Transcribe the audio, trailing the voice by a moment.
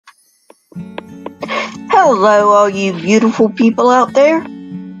Hello, all you beautiful people out there.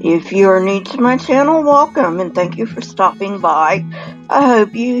 If you are new to my channel, welcome and thank you for stopping by. I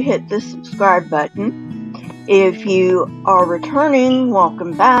hope you hit the subscribe button. If you are returning,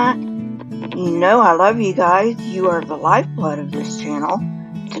 welcome back. You know I love you guys. You are the lifeblood of this channel.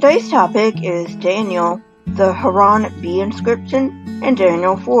 Today's topic is Daniel, the Harran B inscription, and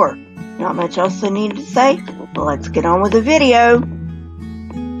Daniel 4. Not much else I need to say. Let's get on with the video.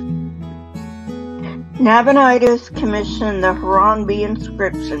 Nabonidus commissioned the Harran B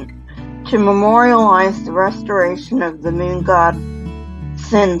inscription to memorialize the restoration of the moon god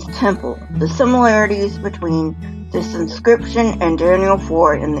Sin's temple. The similarities between this inscription and Daniel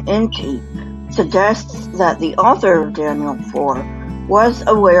 4 in the NT suggests that the author of Daniel 4 was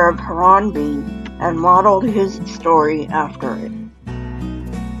aware of Harran B and modeled his story after it.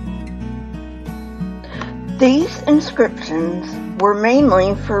 These inscriptions were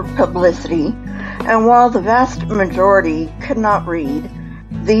mainly for publicity, and while the vast majority could not read,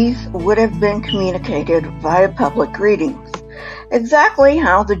 these would have been communicated via public readings. Exactly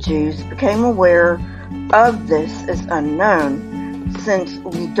how the Jews became aware of this is unknown, since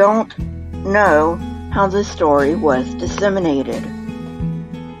we don't know how the story was disseminated.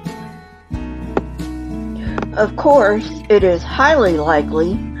 Of course, it is highly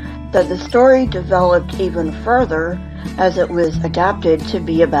likely that the story developed even further as it was adapted to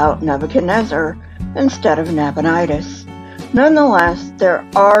be about Nebuchadnezzar instead of Nabonidus. Nonetheless, there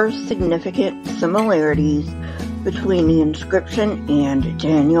are significant similarities between the inscription and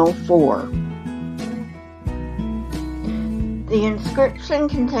Daniel 4. The inscription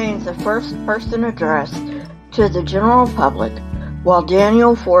contains a first-person address to the general public, while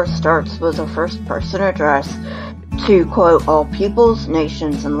Daniel 4 starts with a first-person address to, quote, all peoples,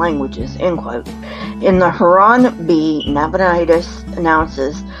 nations, and languages, end quote. In the Harran B, Nabonidus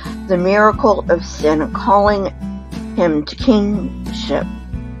announces the miracle of Sin, calling him to kingship.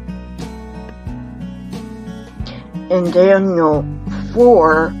 In Daniel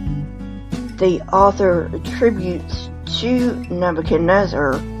 4, the author attributes to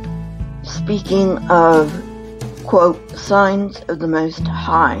Nebuchadnezzar, speaking of, quote, signs of the Most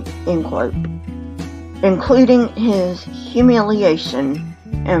High, end quote, including his humiliation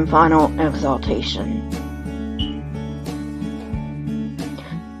and final exaltation.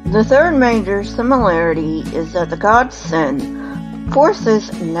 The third major similarity is that the god Sin forces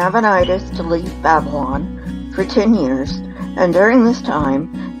Nabonidus to leave Babylon for 10 years, and during this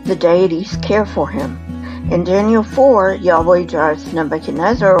time, the deities care for him. In Daniel 4, Yahweh drives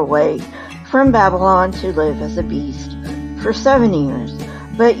Nebuchadnezzar away from Babylon to live as a beast for 7 years,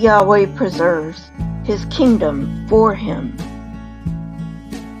 but Yahweh preserves his kingdom for him.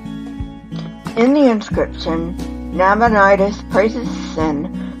 In the inscription, Nabonidus praises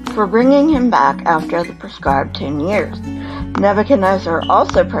Sin for bringing him back after the prescribed 10 years. Nebuchadnezzar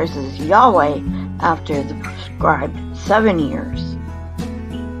also praises Yahweh after the prescribed 7 years.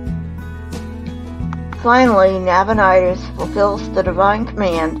 Finally, Nabonidus fulfills the divine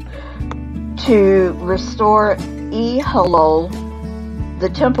command to restore Elul, the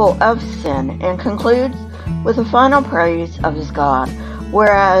temple of Sin, and concludes with a final praise of his God,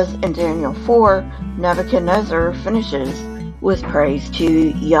 whereas in Daniel 4, Nebuchadnezzar finishes with praise to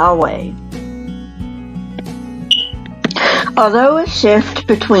Yahweh. Although a shift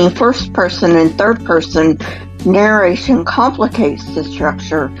between first-person and third-person narration complicates the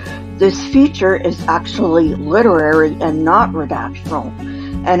structure, this feature is actually literary and not redactional,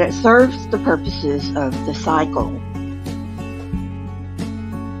 and it serves the purposes of the cycle.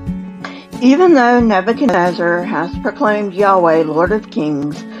 Even though Nebuchadnezzar has proclaimed Yahweh Lord of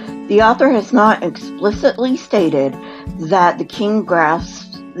Kings, the author has not explicitly stated that the king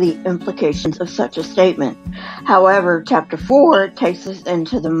grasps the implications of such a statement. However, chapter 4 takes us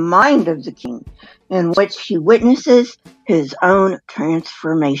into the mind of the king, in which he witnesses his own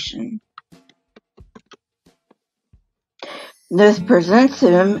transformation. This presents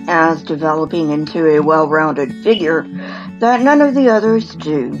him as developing into a well-rounded figure that none of the others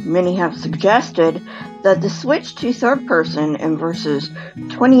do. Many have suggested that the switch to third person in verses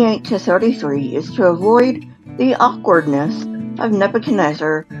 28 to 33 is to avoid the awkwardness of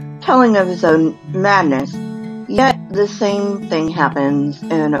Nebuchadnezzar telling of his own madness, yet the same thing happens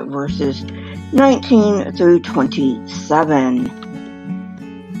in verses 19 through 27.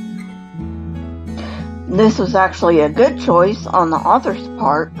 This was actually a good choice on the author's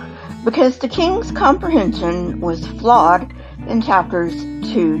part, because the king's comprehension was flawed in chapters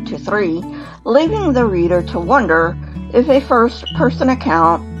 2 to 3, leaving the reader to wonder if a first-person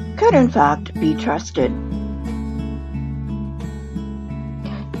account could in fact be trusted.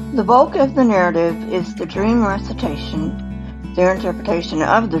 The bulk of the narrative is the dream recitation, their interpretation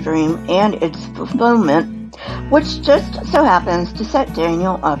of the dream, and its fulfillment, which just so happens to set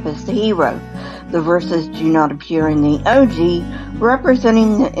Daniel up as the hero. The verses do not appear in the OG,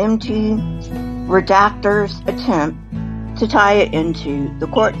 representing the MT redactor's attempt to tie it into the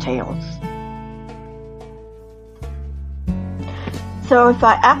court tales. So if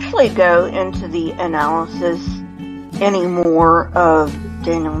I actually go into the analysis anymore of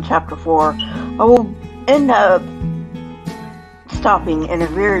Daniel chapter 4, I will end up stopping in a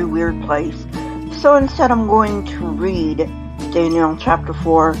very weird place. So instead I'm going to read Daniel chapter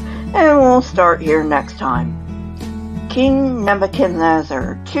 4, and we'll start here next time. King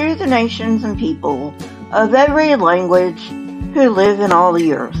Nebuchadnezzar, to the nations and people of every language who live in all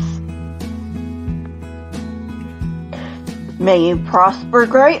the earth. May you prosper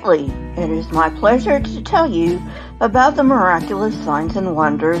greatly. It is my pleasure to tell you about the miraculous signs and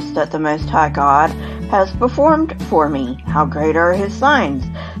wonders that the Most High God has performed for me. How great are His signs!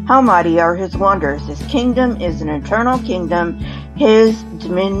 How mighty are His wonders! His kingdom is an eternal kingdom. His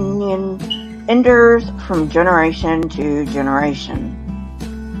dominion endures from generation to generation.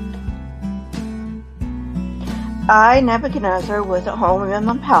 I, Nebuchadnezzar, was at home in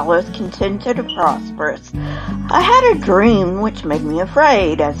my palace, contented and prosperous. I had a dream which made me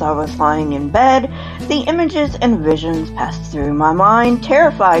afraid. As I was lying in bed, the images and visions passed through my mind,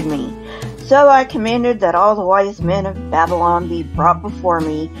 terrified me. So I commanded that all the wise men of Babylon be brought before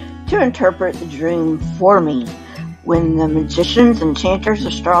me to interpret the dream for me. When the magicians, enchanters,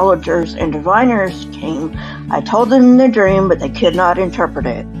 astrologers, and diviners came, I told them the dream, but they could not interpret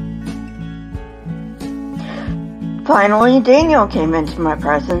it. Finally, Daniel came into my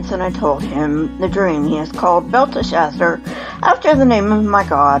presence, and I told him the dream. He is called Belteshazzar, after the name of my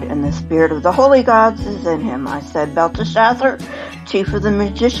God, and the spirit of the holy gods is in him. I said, Belteshazzar, chief of the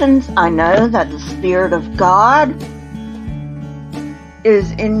magicians, I know that the spirit of God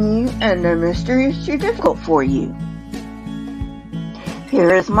is in you, and the mystery is too difficult for you.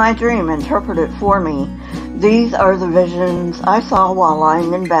 Here is my dream, interpret it for me. These are the visions I saw while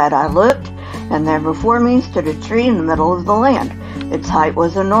lying in bed. I looked, and there before me stood a tree in the middle of the land. Its height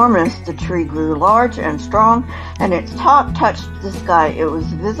was enormous. The tree grew large and strong, and its top touched the sky. It was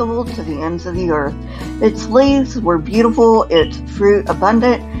visible to the ends of the earth. Its leaves were beautiful, its fruit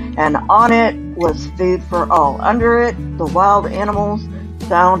abundant, and on it was food for all. Under it, the wild animals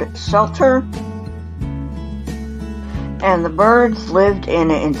found shelter, and the birds lived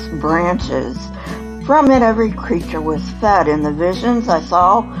in its branches. From it every creature was fed. In the visions I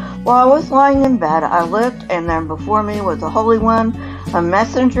saw while I was lying in bed, I looked, and there before me was a Holy One, a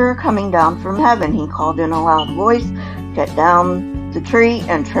messenger coming down from heaven. He called in a loud voice, cut down the tree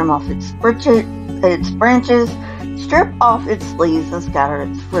and trim off its branches, strip off its leaves and scatter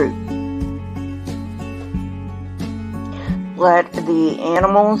its fruit. Let the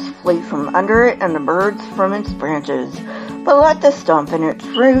animals flee from under it and the birds from its branches. But let the stump and its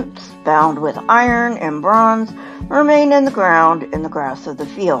roots, bound with iron and bronze, remain in the ground in the grass of the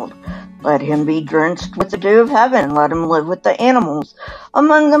field. Let him be drenched with the dew of heaven. Let him live with the animals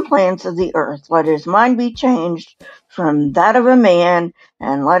among the plants of the earth. Let his mind be changed from that of a man,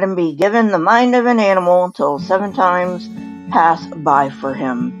 and let him be given the mind of an animal till 7 times pass by for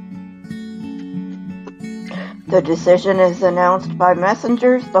him. The decision is announced by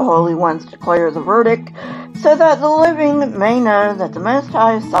messengers. The holy ones declare the verdict, so that the living may know that the Most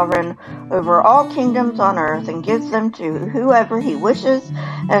High is sovereign over all kingdoms on earth, and gives them to whoever he wishes,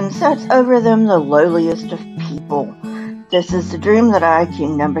 and sets over them the lowliest of people. This is the dream that I,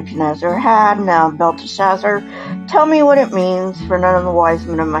 King Nebuchadnezzar, had. Now, Belteshazzar, tell me what it means, for none of the wise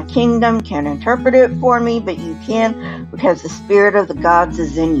men of my kingdom can interpret it for me, but you can, because the spirit of the gods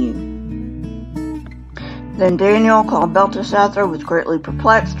is in you. Then Daniel, called Belteshazzar, was greatly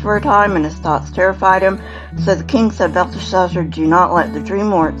perplexed for a time, and his thoughts terrified him. So the king said, Belteshazzar, do not let the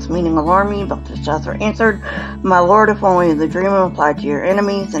dream or its meaning alarm me. Belteshazzar answered, My lord, if only the dream applied to your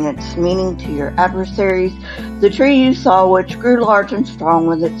enemies, and its meaning to your adversaries. The tree you saw, which grew large and strong,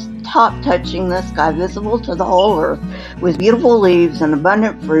 with its top touching the sky, visible to the whole earth, with beautiful leaves and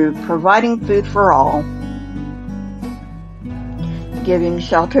abundant fruit, providing food for all, giving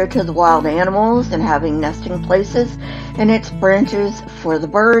shelter to the wild animals, and having nesting places in its branches for the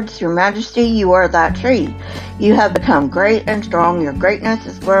birds. Your majesty, you are that tree. You have become great and strong. Your greatness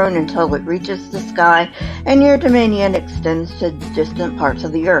has grown until it reaches the sky, and your dominion extends to distant parts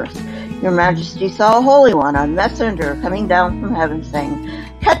of the earth. Your majesty saw a holy one, a messenger coming down from heaven, saying,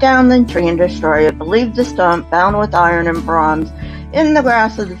 Cut down the tree and destroy it, but leave the stump bound with iron and bronze in the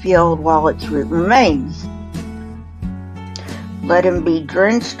grass of the field while its root remains. Let him be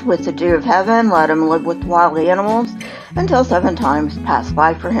drenched with the dew of heaven. Let him live with wild animals until 7 times pass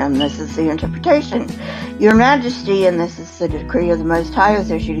by for him. This is the interpretation. Your Majesty, and this is the decree of the Most High,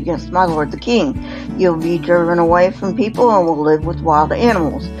 is issued against my lord the king. You will be driven away from people and will live with wild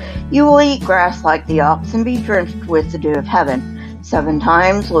animals. You will eat grass like the ox and be drenched with the dew of heaven. 7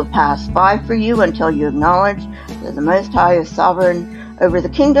 times will pass by for you until you acknowledge that the Most High is sovereign over the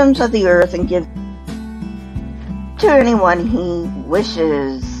kingdoms of the earth and give to anyone he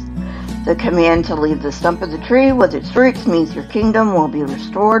wishes. The command to leave the stump of the tree with its roots means your kingdom will be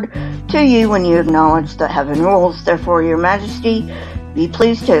restored to you when you acknowledge that heaven rules. Therefore, your Majesty, be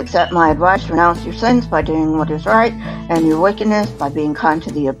pleased to accept my advice. Renounce your sins by doing what is right, and your wickedness by being kind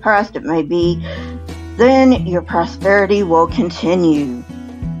to the oppressed. It may be then your prosperity will continue.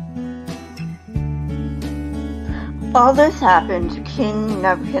 All this happened to King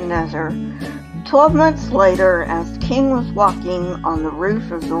Nebuchadnezzar. 12 months later, as the king was walking on the roof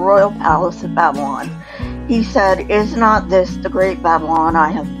of the royal palace of Babylon, he said, "Is not this the great Babylon I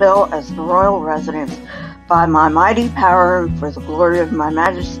have built as the royal residence by my mighty power and for the glory of my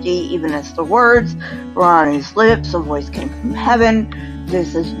majesty?" Even as the words were on his lips, a voice came from heaven.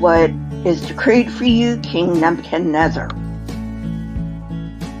 "This is what is decreed for you, King Nebuchadnezzar.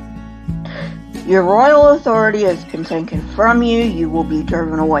 Your royal authority has been taken from you. You will be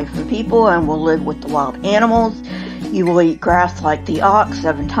driven away from people and will live with the wild animals. You will eat grass like the ox.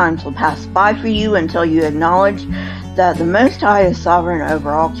 7 times will pass by for you until you acknowledge that the Most High is sovereign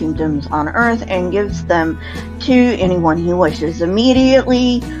over all kingdoms on earth and gives them to anyone he wishes."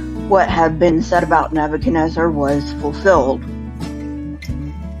 Immediately, what had been said about Nebuchadnezzar was fulfilled.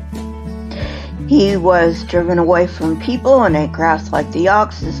 He was driven away from people and ate grass like the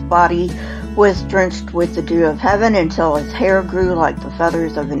ox. His body was drenched with the dew of heaven until his hair grew like the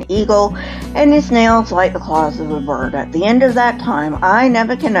feathers of an eagle and his nails like the claws of a bird. At the end of that time, I,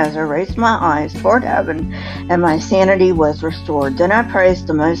 Nebuchadnezzar, raised my eyes toward heaven, and my sanity was restored. Then I praised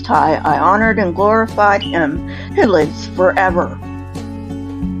the Most High. I honored and glorified him who lives forever.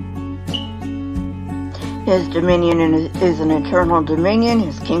 His dominion is an eternal dominion.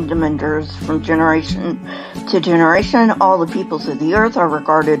 His kingdom endures from generation to generation. All the peoples of the earth are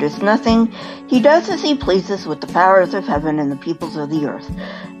regarded as nothing. He does as he pleases with the powers of heaven and the peoples of the earth.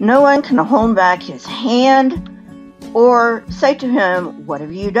 No one can hold back his hand or say to him, "What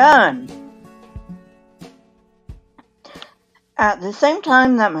have you done?" At the same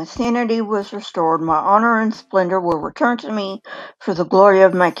time that my sanity was restored, my honor and splendor will return to me for the glory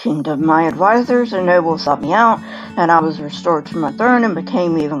of my kingdom. My advisors and nobles sought me out, and I was restored to my throne and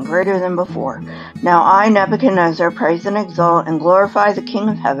became even greater than before. Now I, Nebuchadnezzar, praise and exalt and glorify the King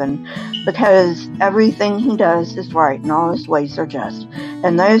of heaven, because everything he does is right and all his ways are just,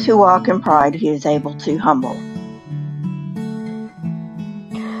 and those who walk in pride he is able to humble.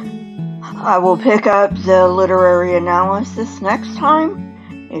 I will pick up the literary analysis next time.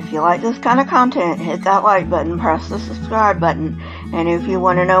 If you like this kind of content, hit that like button, press the subscribe button, and if you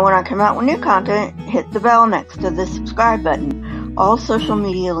want to know when I come out with new content, hit the bell next to the subscribe button. All social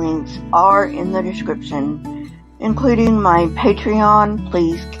media links are in the description, including my Patreon.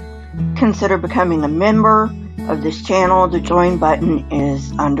 Please consider becoming a member of this channel. The join button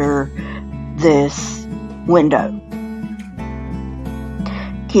is under this window.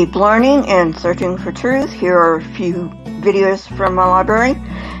 Keep learning and searching for truth. Here are a few videos from my library.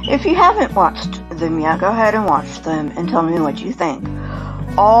 If you haven't watched them yet, go ahead and watch them and tell me what you think.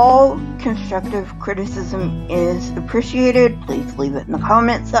 All constructive criticism is appreciated. Please leave it in the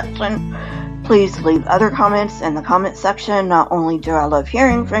comment section. Please leave other comments in the comment section. Not only do I love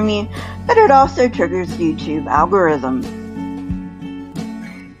hearing from you, but it also triggers the YouTube algorithm.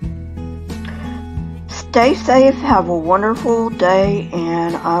 Stay safe, have a wonderful day,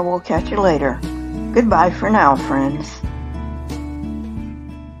 and I will catch you later. Goodbye for now, friends.